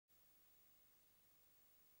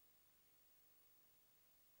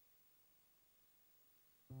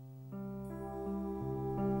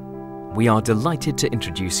we are delighted to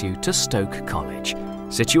introduce you to Stoke College,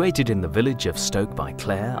 situated in the village of Stoke by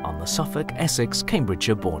Clare on the Suffolk, Essex,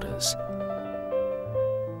 Cambridgeshire borders.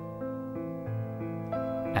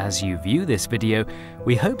 As you view this video,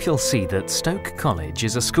 we hope you'll see that Stoke College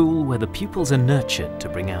is a school where the pupils are nurtured to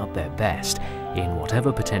bring out their best in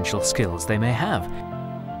whatever potential skills they may have,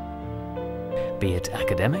 be it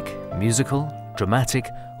academic, musical, dramatic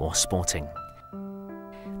or sporting.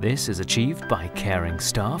 This is achieved by caring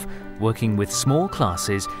staff working with small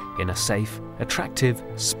classes in a safe, attractive,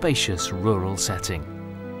 spacious rural setting.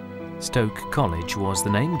 Stoke College was the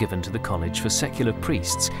name given to the college for secular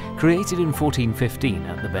priests, created in 1415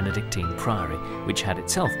 at the Benedictine Priory, which had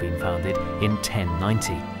itself been founded in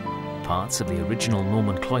 1090. Parts of the original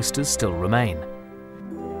Norman cloisters still remain.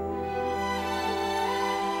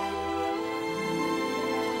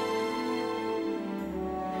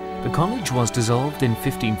 The college was dissolved in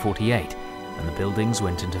 1548 and the buildings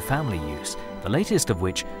went into family use, the latest of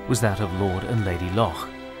which was that of Lord and Lady Loch.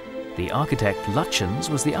 The architect Lutyens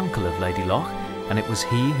was the uncle of Lady Loch, and it was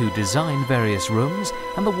he who designed various rooms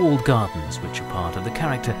and the walled gardens which are part of the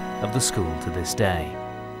character of the school to this day.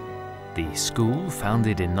 The school,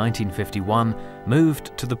 founded in 1951,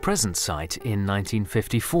 moved to the present site in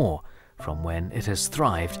 1954, from when it has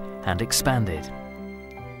thrived and expanded.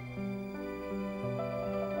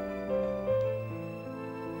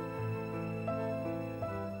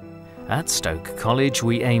 At Stoke College,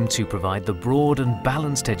 we aim to provide the broad and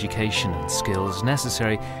balanced education and skills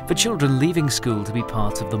necessary for children leaving school to be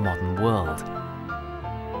part of the modern world.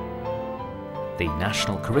 The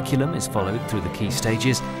national curriculum is followed through the key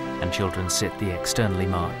stages and children sit the externally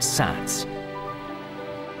marked SATs.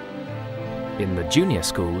 In the junior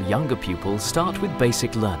school, younger pupils start with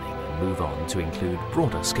basic learning and move on to include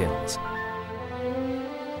broader skills.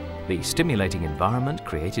 The stimulating environment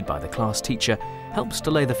created by the class teacher helps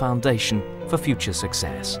to lay the foundation for future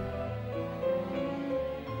success.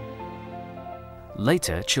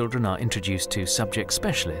 Later, children are introduced to subject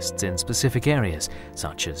specialists in specific areas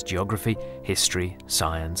such as geography, history,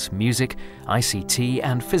 science, music, ICT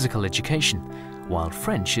and physical education, while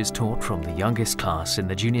French is taught from the youngest class in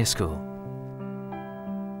the junior school.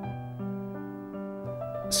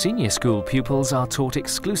 Senior school pupils are taught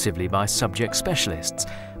exclusively by subject specialists,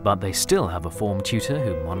 but they still have a form tutor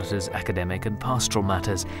who monitors academic and pastoral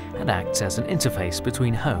matters and acts as an interface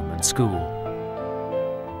between home and school.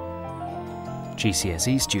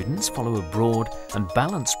 GCSE students follow a broad and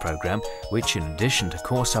balanced programme which, in addition to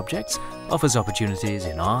core subjects, offers opportunities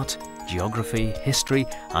in art, geography, history,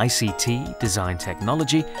 ICT, design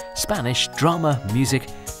technology, Spanish, drama, music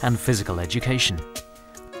and physical education.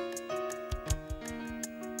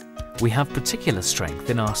 We have particular strength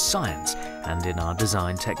in our science and in our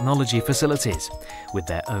design technology facilities, with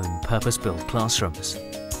their own purpose-built classrooms.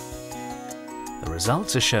 The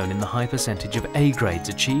results are shown in the high percentage of A grades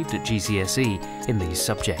achieved at GCSE in these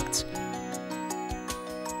subjects.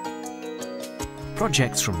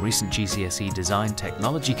 Projects from recent GCSE design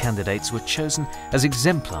technology candidates were chosen as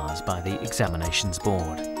exemplars by the examinations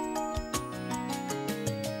board.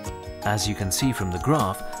 As you can see from the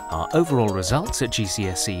graph, our overall results at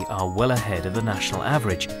GCSE are well ahead of the national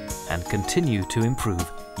average and continue to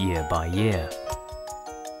improve year by year.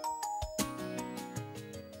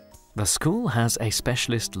 The school has a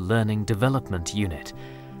specialist learning development unit.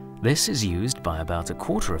 This is used by about a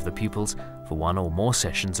quarter of the pupils for one or more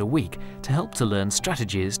sessions a week to help to learn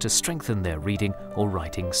strategies to strengthen their reading or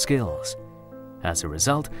writing skills. As a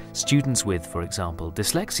result, students with, for example,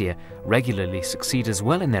 dyslexia regularly succeed as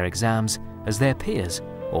well in their exams as their peers,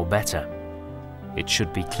 or better. It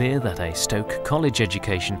should be clear that a Stoke College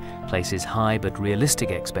education places high but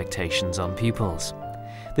realistic expectations on pupils.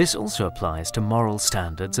 This also applies to moral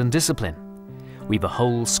standards and discipline. We've a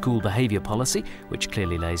whole school behaviour policy which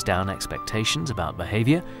clearly lays down expectations about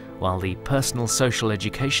behaviour, while the personal social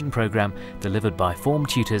education programme delivered by form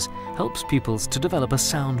tutors helps pupils to develop a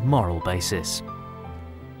sound moral basis.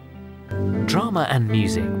 Drama and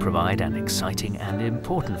music provide an exciting and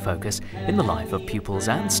important focus in the life of pupils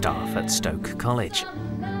and staff at Stoke College.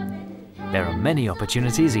 There are many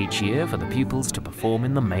opportunities each year for the pupils to perform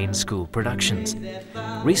in the main school productions.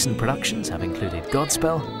 Recent productions have included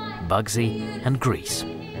Godspell, Bugsy and Grease.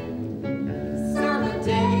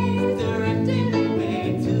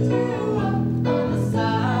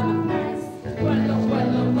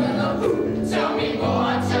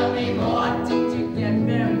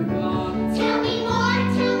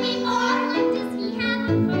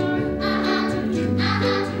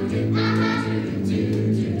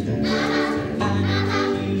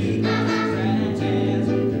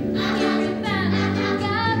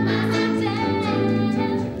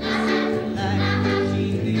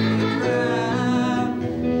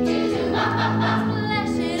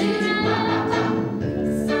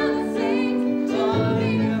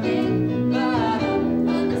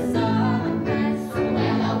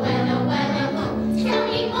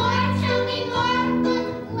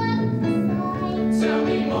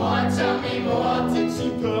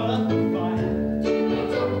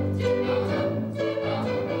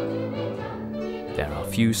 There are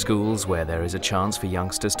few schools where there is a chance for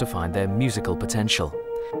youngsters to find their musical potential.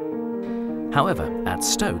 However, at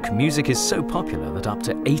Stoke, music is so popular that up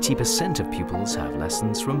to 80% of pupils have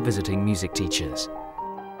lessons from visiting music teachers.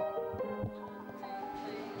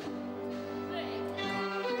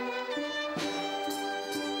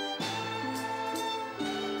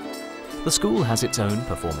 The school has its own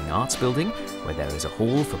performing arts building, where there is a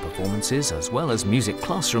hall for performances as well as music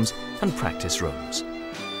classrooms and practice rooms.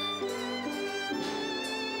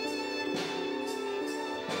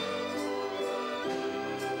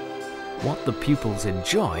 What the pupils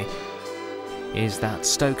enjoy is that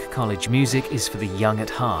Stoke College music is for the young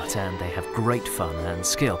at heart, and they have great fun and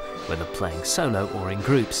skill, whether playing solo or in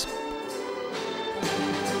groups.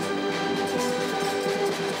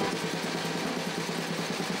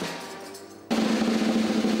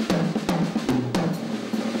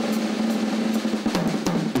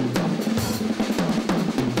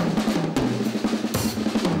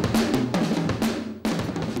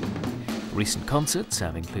 Recent concerts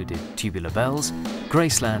have included Tubular Bells,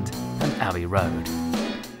 Graceland and Abbey Road.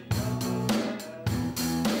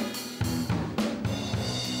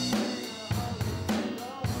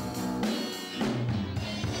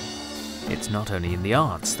 It's not only in the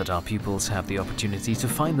arts that our pupils have the opportunity to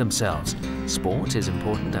find themselves. Sport is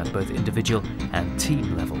important at both individual and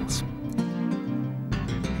team levels.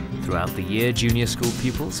 Throughout the year, junior school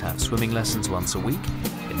pupils have swimming lessons once a week,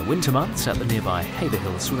 in the winter months at the nearby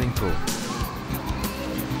Haverhill swimming pool.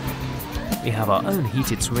 We have our own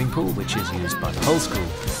heated swimming pool, which is used by the whole school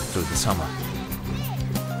through the summer.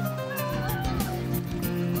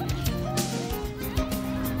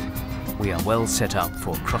 We are well set up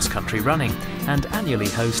for cross-country running and annually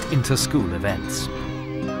host inter-school events.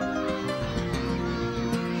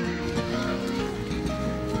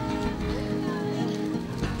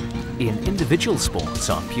 In individual sports,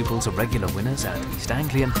 our pupils are regular winners at East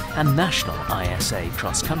Anglian and national ISA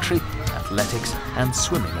cross-country, athletics and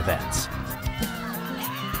swimming events.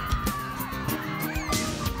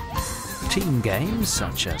 Team games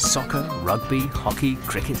such as soccer, rugby, hockey,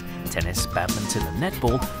 cricket, tennis, badminton and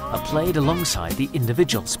netball are played alongside the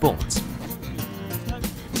individual sports.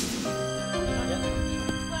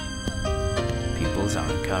 Pupils are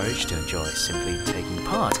encouraged to enjoy simply taking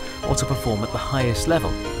part or to perform at the highest level,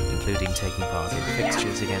 including taking part in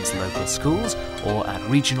fixtures against local schools or at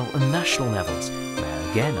regional and national levels,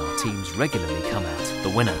 where again our teams regularly come out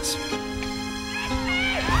the winners.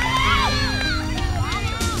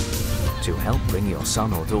 To help bring your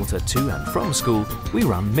son or daughter to and from school, we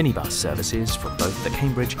run minibus services from both the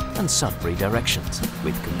Cambridge and Sudbury directions,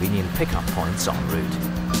 with convenient pickup points en route.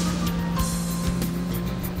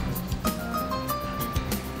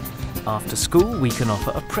 After school, we can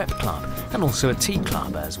offer a prep club and also a tea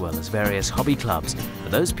club, as well as various hobby clubs for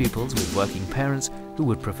those pupils with working parents who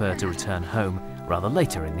would prefer to return home rather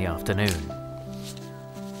later in the afternoon.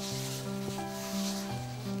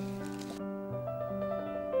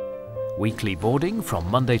 Weekly boarding from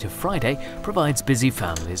Monday to Friday provides busy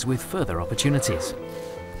families with further opportunities.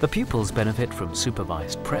 The pupils benefit from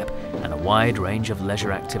supervised prep and a wide range of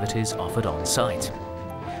leisure activities offered on site.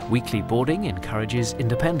 Weekly boarding encourages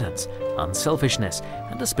independence, unselfishness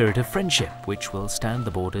and a spirit of friendship which will stand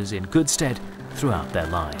the boarders in good stead throughout their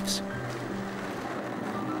lives.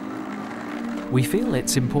 We feel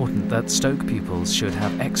it's important that Stoke pupils should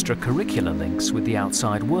have extracurricular links with the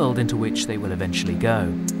outside world into which they will eventually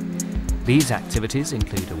go. These activities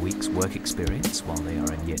include a week's work experience while they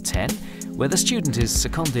are in Year 10, where the student is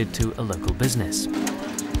seconded to a local business. As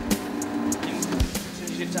soon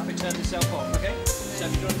as you tap it, turns itself off, okay? So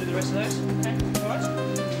if you want to do the rest of those, okay? Alright?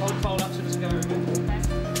 Hold the pole up so it doesn't go over.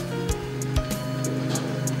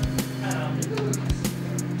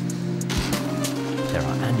 There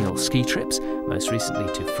are annual ski trips, most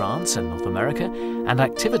recently to France and North America, and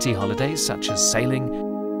activity holidays such as sailing,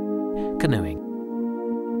 canoeing,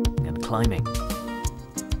 and climbing.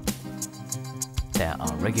 There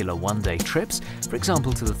are regular one-day trips, for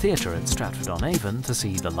example to the theatre at Stratford-on-Avon to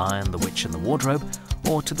see The Lion, the Witch and the Wardrobe,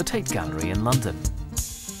 or to the Tate Gallery in London.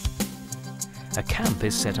 A camp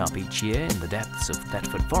is set up each year in the depths of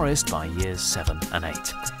Thetford Forest by years 7 and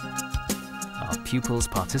 8. Our pupils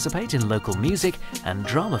participate in local music and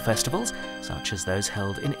drama festivals, such as those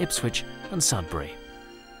held in Ipswich and Sudbury.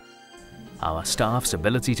 Our staff's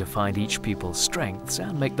ability to find each pupil's strengths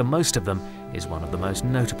and make the most of them is one of the most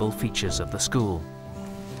notable features of the school.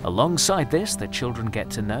 Alongside this, the children get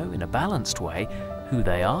to know in a balanced way who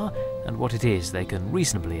they are and what it is they can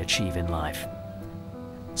reasonably achieve in life.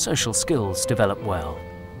 Social skills develop well.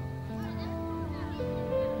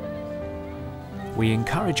 We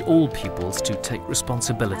encourage all pupils to take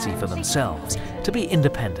responsibility for themselves, to be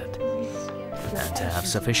independent, and to have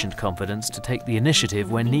sufficient confidence to take the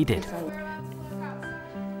initiative when needed.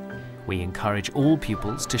 We encourage all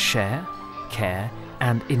pupils to share, care,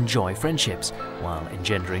 and enjoy friendships, while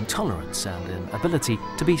engendering tolerance and an ability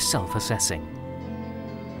to be self-assessing.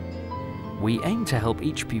 We aim to help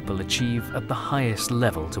each pupil achieve at the highest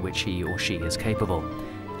level to which he or she is capable.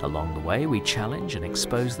 Along the way, we challenge and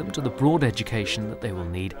expose them to the broad education that they will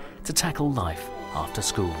need to tackle life after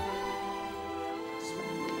school.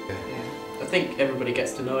 I think everybody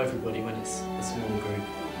gets to know everybody when it's a small group.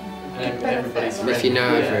 And everybody's friendly. If you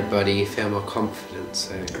know everybody, you feel more confident.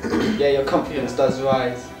 So yeah, your confidence does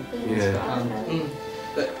rise. Yeah.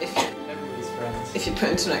 But everybody's friends. If you put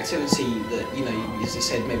into an activity that, you know, as you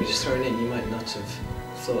said, maybe just thrown in, you might not have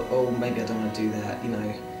thought, oh, maybe I don't want to do that, you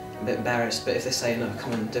know, a bit embarrassed. But if they say, no,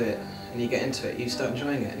 come on, do it, and you get into it, you start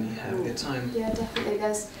enjoying it and you have a good time. Yeah, definitely.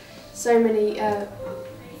 There's so many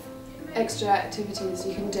extra activities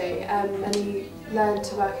you can do, and you learn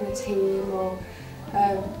to work in a team, or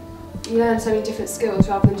you learn so many different skills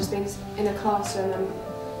rather than just being in a classroom and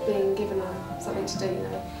being given something to do, you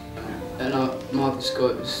know. And my school,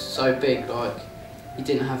 it was so big, like you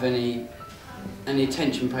didn't have any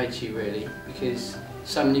attention paid to you really, because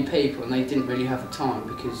so many people and they didn't really have the time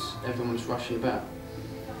because everyone was rushing about.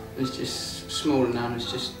 It was just smaller now, and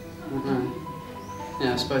it's just, I don't know.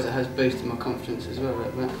 Yeah, I suppose it has boosted my confidence as well a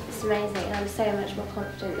little bit. It's amazing, and I'm so much more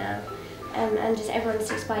confident now. And just everyone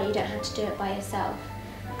sticks by you, you don't have to do it by yourself,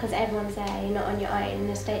 because everyone's there, you're not on your own. In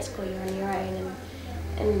a state school you're on your own,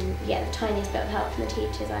 and you get the tiniest bit of help from the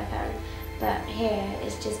teachers I found. But here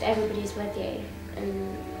it's just everybody's with you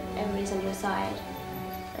and everybody's on your side,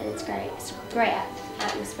 and it's great. It's a great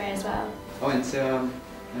atmosphere as well. I went to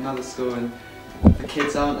another school and the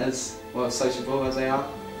kids aren't as sociable as they are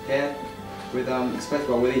here, with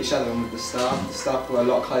especially with each other and with the staff. The staff were a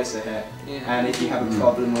lot closer here, and if you have a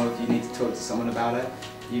problem or if you need to talk to someone about it,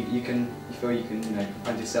 you feel you can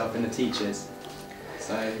find yourself in the teachers.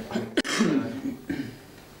 So.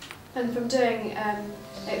 And from doing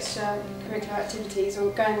extracurricular activities or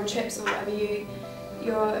going on trips or whatever,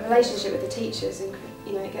 your relationship with the teachers,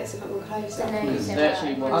 it gets a lot more closer.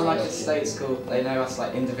 Unlike at state school, they know us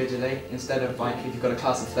individually, instead of if you've got a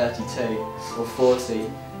class of 32 or 40.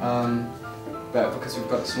 But because we've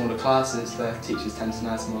got smaller classes, the teachers tend to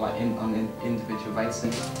know us more on an individual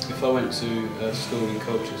basis. If I went to a school in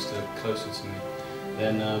Colchester closer to me,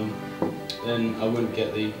 then I wouldn't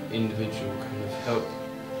get the individual kind of help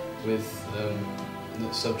with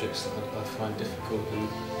the subjects that I find difficult,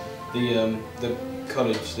 and the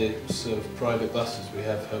college, the sort of private buses we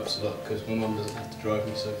have helps a lot because my mum doesn't have to drive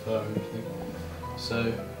me so far and everything.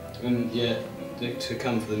 So, to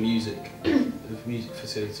come for the music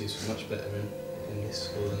facilities were much better in this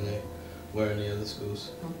school than they were in the other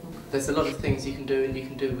schools. There's a lot of things you can do, and you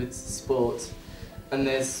can do with sports, and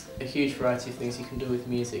there's a huge variety of things you can do with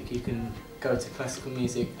music. You can go to classical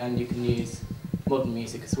music and you can use modern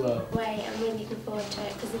music as well. I'm really looking forward to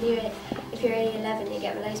it, because if you're in 11 you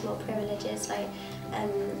get loads more privileges.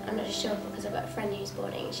 I'm not sure because I've got a friend who's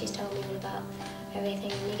boarding, she's told me all about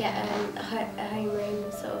everything, and you get a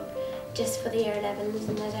homeroom sort of just for the year 11s,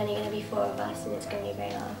 and there's only going to be 4 of us, and it's going to be a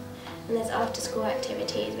great laugh. And there's after school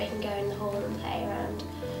activities, we can go in the hall and play around,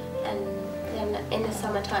 and then in the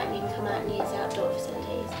summertime you can come out and use the outdoor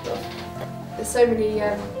facilities. There's so many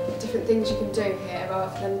different things you can do here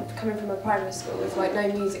rather than coming from a primary school with no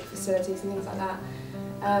music facilities and things like that.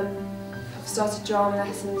 I've started drama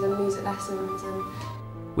lessons and music lessons.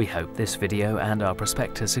 We hope this video and our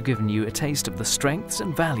prospectus have given you a taste of the strengths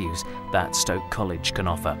and values that Stoke College can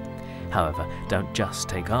offer. However, don't just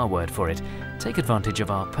take our word for it. Take advantage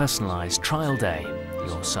of our personalised trial day.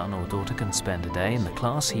 Your son or daughter can spend a day in the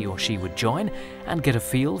class he or she would join and get a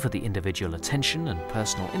feel for the individual attention and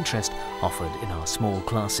personal interest offered in our small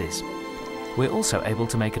classes. We're also able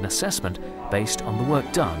to make an assessment based on the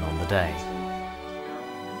work done on the day.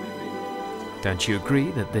 Don't you agree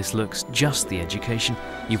that this looks just the education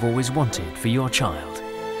you've always wanted for your child?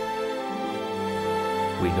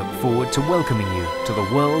 We look forward to welcoming you to the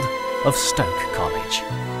world of Stoke College.